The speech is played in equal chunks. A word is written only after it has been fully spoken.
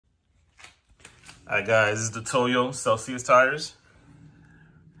Alright guys, this is the Toyo Celsius Tires.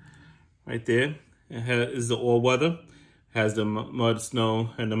 Right there. It is the all-weather. Has the mud,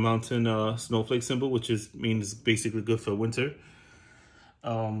 snow, and the mountain snowflake symbol, which means basically good for winter.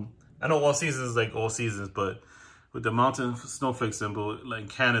 I know all seasons like all seasons, but with the mountain snowflake symbol, like in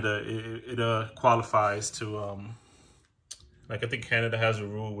Canada, it qualifies to, like I think Canada has a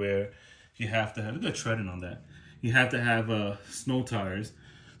rule where you have to have, look at treading on that. You have to have snow tires.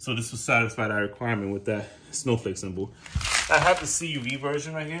 So this will satisfy that requirement with that snowflake symbol. I have the CUV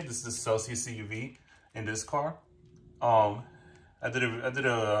version right here. This is the Celsius CUV in this car. I'll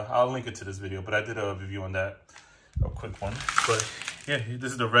link it to this video, but I did a review on that, a quick one. But yeah,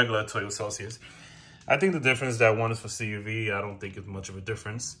 this is the regular Toyo Celsius. I think the difference that one is for CUV, I don't think it's much of a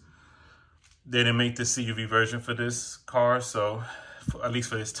difference. They didn't make the CUV version for this car, so at least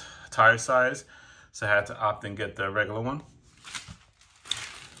for this tire size. So I had to opt and get the regular one,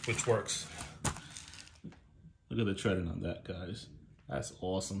 which works. Look at the treading on that, guys. That's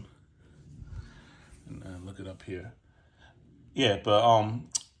awesome. And look it up here. Yeah, but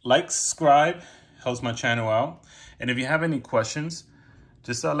like, subscribe, helps my channel out. And if you have any questions,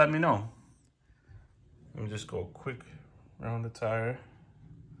 just let me know. Let me just go quick around the tire.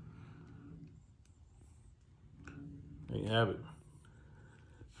 There you have it.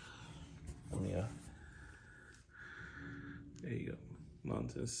 There you go.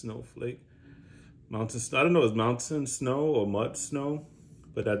 Mountain snowflake. Mountain snow. I don't know if it's mountain snow or mud snow,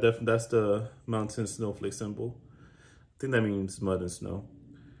 but that's the mountain snowflake symbol. I think that means mud and snow.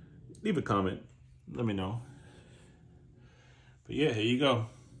 Leave a comment. Let me know. But yeah, here you go.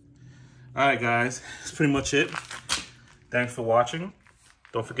 All right, guys. That's pretty much it. Thanks for watching.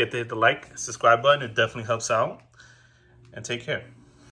 Don't forget to hit the like, subscribe button. It definitely helps out. And take care.